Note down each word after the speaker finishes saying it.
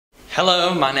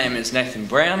Hello, my name is Nathan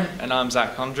Brown. And I'm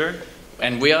Zach Andrew.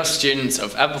 And we are students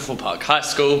of Aberfoyle Park High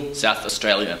School, South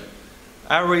Australia.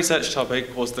 Our research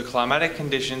topic was the climatic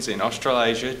conditions in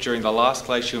Australasia during the last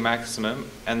glacial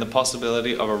maximum and the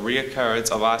possibility of a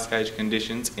reoccurrence of ice age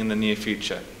conditions in the near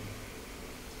future.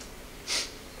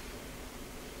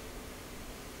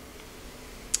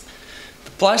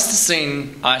 The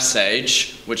Pleistocene Ice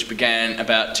Age, which began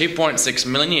about 2.6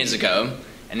 million years ago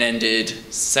and ended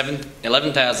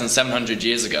 11,700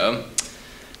 years ago,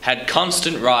 had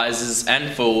constant rises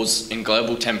and falls in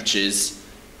global temperatures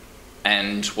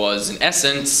and was, in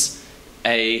essence,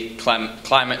 a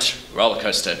climate roller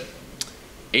coaster.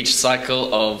 Each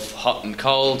cycle of hot and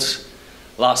cold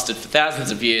lasted for thousands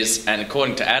of years, and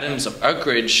according to Adams of Oak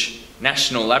Ridge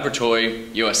National Laboratory,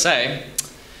 USA,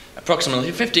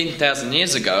 approximately 15,000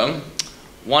 years ago,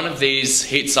 one of these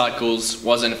heat cycles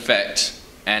was in effect,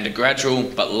 and a gradual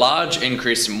but large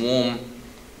increase in warm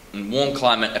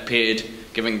climate appeared,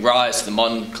 giving rise to the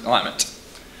modern climate.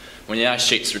 When the ice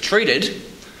sheets retreated,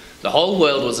 the whole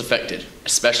world was affected,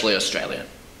 especially Australia.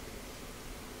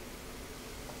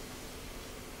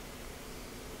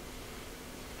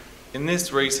 In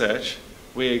this research,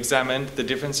 we examined the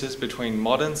differences between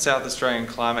modern South Australian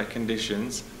climate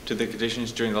conditions to the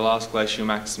conditions during the last glacial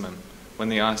maximum, when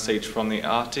the ice sheets from the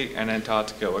Arctic and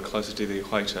Antarctica were closer to the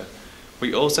equator.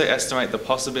 We also estimate the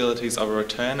possibilities of a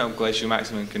return of glacial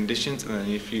maximum conditions in the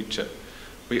near future.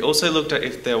 We also looked at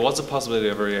if there was a possibility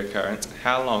of a reoccurrence,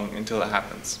 how long until it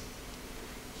happens.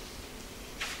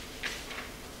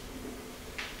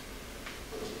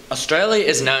 Australia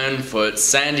is known for its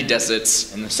sandy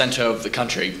deserts in the centre of the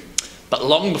country, but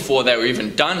long before there were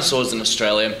even dinosaurs in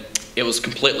Australia, it was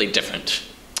completely different.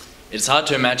 It's hard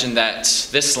to imagine that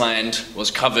this land was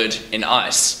covered in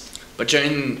ice, but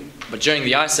during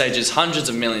the ice ages hundreds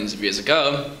of millions of years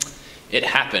ago, it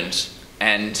happened,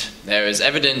 and there is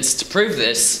evidence to prove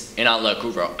this in our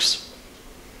local rocks.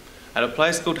 At a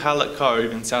place called Hallett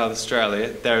Cove in South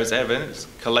Australia, there is evidence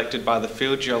collected by the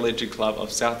Field Geology Club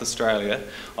of South Australia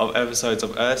of episodes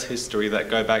of Earth's history that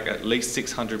go back at least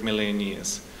 600 million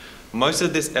years. Most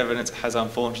of this evidence has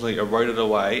unfortunately eroded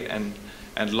away and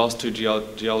lost to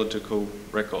geological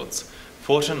records.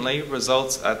 Fortunately,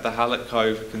 results at the Hallett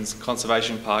Cove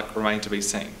Conservation Park remain to be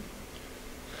seen.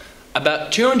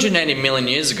 About 280 million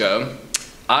years ago,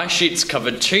 ice sheets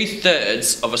covered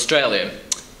 2/3 of Australia,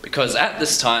 because at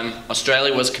this time,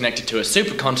 Australia was connected to a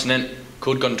supercontinent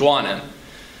called Gondwana,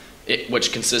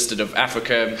 which consisted of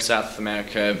Africa, South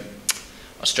America,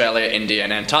 Australia, India,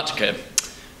 and Antarctica.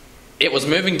 It was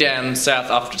moving down south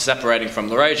after separating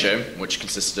from Laurasia, which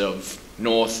consisted of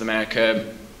North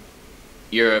America,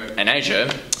 Europe, and Asia,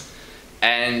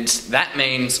 and that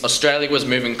means Australia was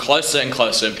moving closer and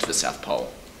closer to the South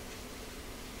Pole.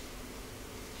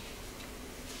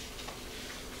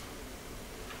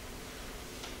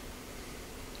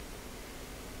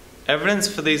 Evidence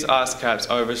for these ice caps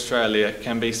over Australia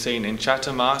can be seen in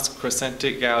chatter marks,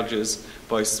 crescentic gouges,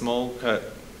 both small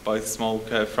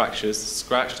curved fractures,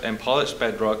 scratched and polished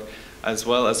bedrock, as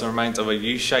well as the remains of a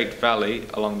U-shaped valley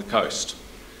along the coast.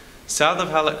 South of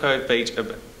Hallett Cove Beach,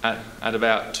 at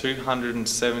about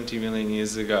 270 million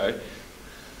years ago,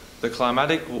 the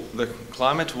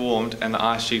climate warmed and the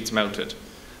ice sheets melted.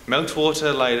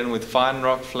 Meltwater laden with fine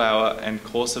rock, flour and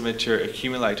coarser material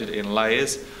accumulated in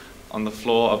layers on the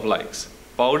floor of lakes.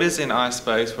 Boulders in ice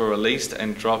bays were released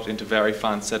and dropped into very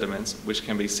fine sediments, which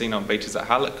can be seen on beaches at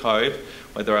Hallett Cove,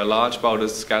 where there are large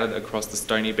boulders scattered across the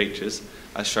stony beaches,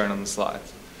 as shown on the slide.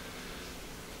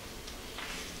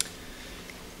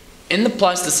 In the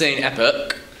Pleistocene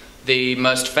epoch, the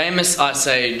most famous ice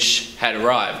age had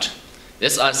arrived.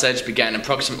 This ice age began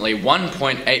approximately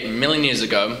 1.8 million years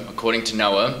ago, according to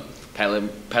NOAA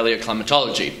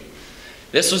paleoclimatology.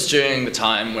 This was during the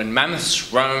time when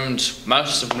mammoths roamed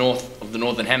most of the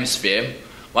northern hemisphere,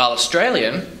 while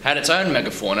Australia had its own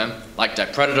megafauna like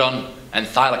Diprotodon and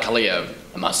Thylacoleo,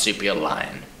 a marsupial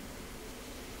lion.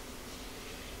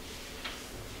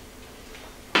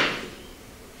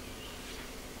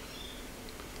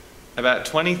 About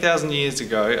 20,000 years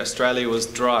ago, Australia was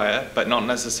drier, but not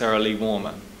necessarily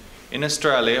warmer. In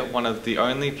Australia, one of the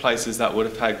only places that would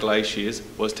have had glaciers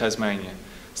was Tasmania.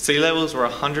 Sea levels were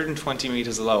 120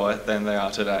 metres lower than they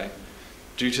are today,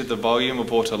 due to the volume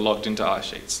of water locked into ice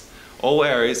sheets. All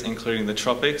areas, including the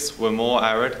tropics, were more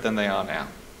arid than they are now.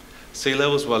 Sea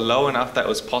levels were low enough that it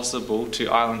was possible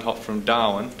to island hop from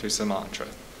Darwin to Sumatra.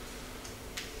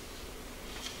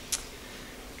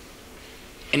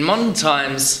 In modern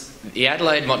times, the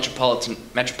Adelaide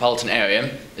metropolitan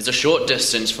area is a short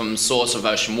distance from the source of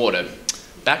ocean water.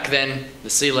 Back then, the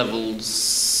sea levels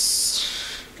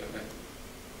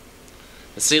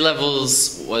The sea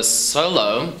levels was so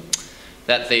low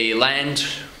that the land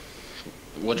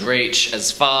would reach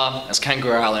as far as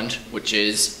Kangaroo Island, which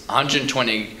is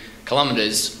 120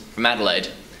 kilometres from Adelaide.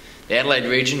 The Adelaide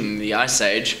region in the Ice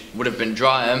Age would have been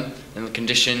drier than the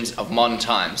conditions of modern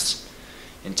times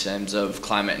in terms of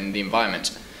climate and the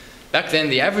environment. Back then,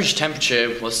 the average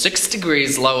temperature was 6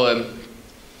 degrees lower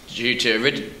due to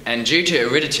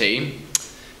aridity.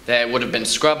 There would have been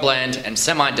scrubland and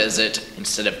semi-desert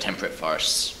instead of temperate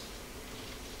forests.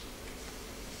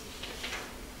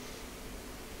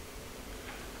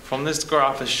 From this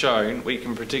graph as shown, we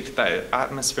can predict that if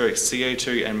atmospheric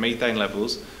CO2 and methane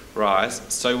levels rise,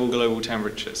 so will global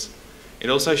temperatures. It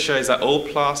also shows that all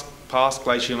past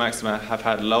glacial maxima have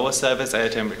had lower surface air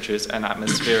temperatures and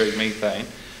atmospheric methane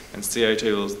and CO2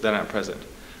 levels than at present.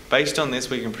 Based on this,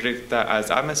 we can predict that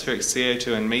as atmospheric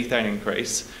CO2 and methane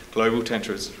increase, global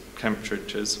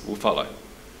temperatures will follow.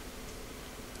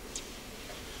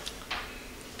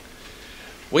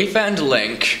 We found a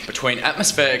link between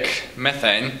atmospheric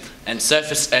methane and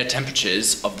surface air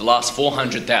temperatures of the last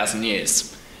 400,000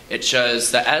 years. It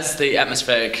shows that as the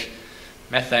atmospheric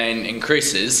methane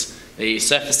increases, the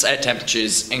surface air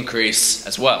temperatures increase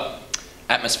as well.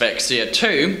 Atmospheric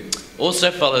CO2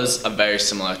 also follows a very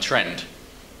similar trend.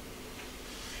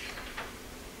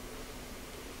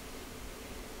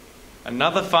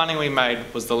 Another finding we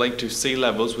made was the link to sea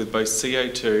levels with both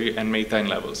CO2 and methane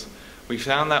levels. We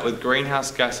found that with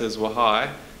greenhouse gases were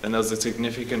high, then there was a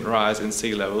significant rise in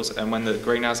sea levels, and when the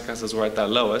greenhouse gases were at their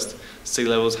lowest, sea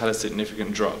levels had a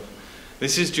significant drop.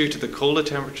 This is due to the cooler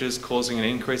temperatures causing an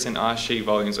increase in ice sheet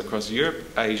volumes across Europe,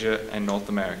 Asia, and North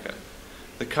America.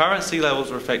 The current sea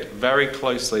levels reflect very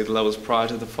closely the levels prior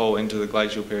to the fall into the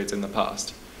glacial periods in the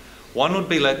past. One would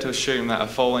be led to assume that a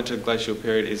fall into a glacial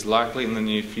period is likely in the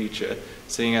near future,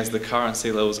 seeing as the current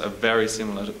sea levels are very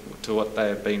similar to what they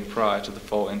have been prior to the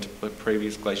fall into the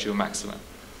previous glacial maxima.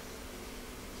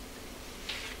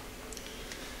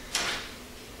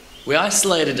 We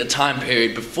isolated a time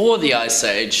period before the Ice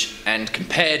Age and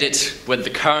compared it with the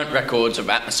current records of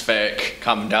atmospheric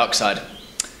carbon dioxide.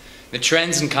 The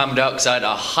trends in carbon dioxide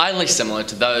are highly similar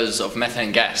to those of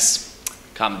methane gas.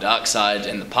 Carbon dioxide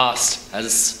in the past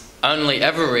has only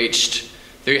ever reached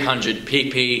 300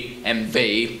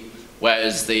 ppmv,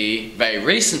 whereas the very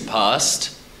recent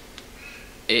past,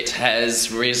 it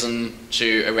has risen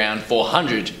to around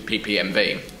 400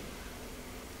 ppmv.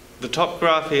 The top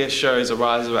graph here shows a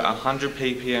rise of about 100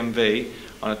 ppmv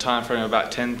on a time frame of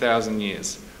about 10,000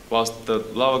 years, whilst the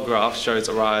lower graph shows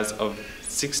a rise of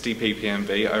 60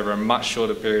 ppmv over a much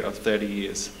shorter period of 30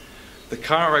 years. The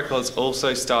current records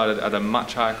also started at a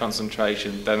much higher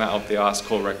concentration than that of the ice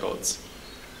core records,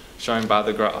 shown by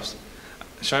the graphs.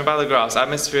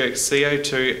 Atmospheric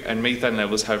CO2 and methane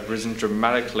levels have risen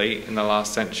dramatically in the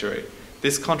last century.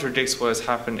 This contradicts what has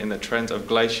happened in the trends of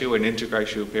glacial and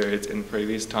interglacial periods in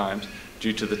previous times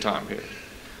due to the time period.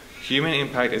 Human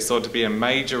impact is thought to be a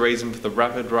major reason for the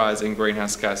rapid rise in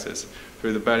greenhouse gases.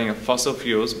 Through the burning of fossil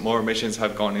fuels, more emissions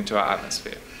have gone into our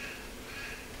atmosphere.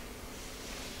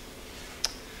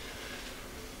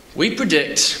 We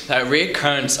predict that a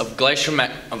reoccurrence of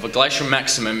a glacial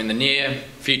maximum in the near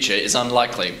future is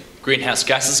unlikely. Greenhouse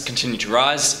gases continue to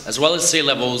rise, as well as sea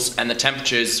levels, and the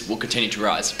temperatures will continue to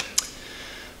rise.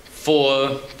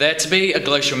 For there to be a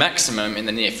glacial maximum in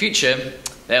the near future,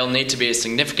 there will need to be a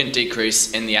significant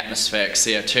decrease in the atmospheric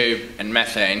CO2 and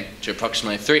methane to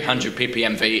approximately 300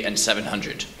 ppmv and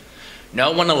 700.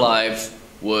 No one alive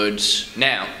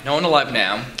now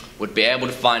would be able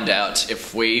to find out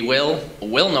if we will or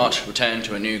will not return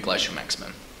to a new glacial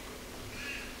maximum.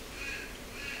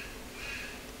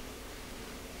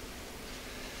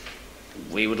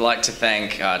 We would like to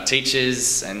thank our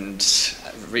teachers and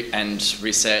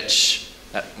research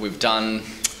that we've done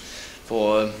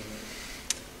for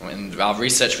our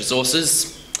research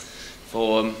resources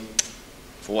for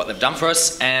what they've done for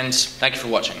us, and thank you for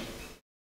watching.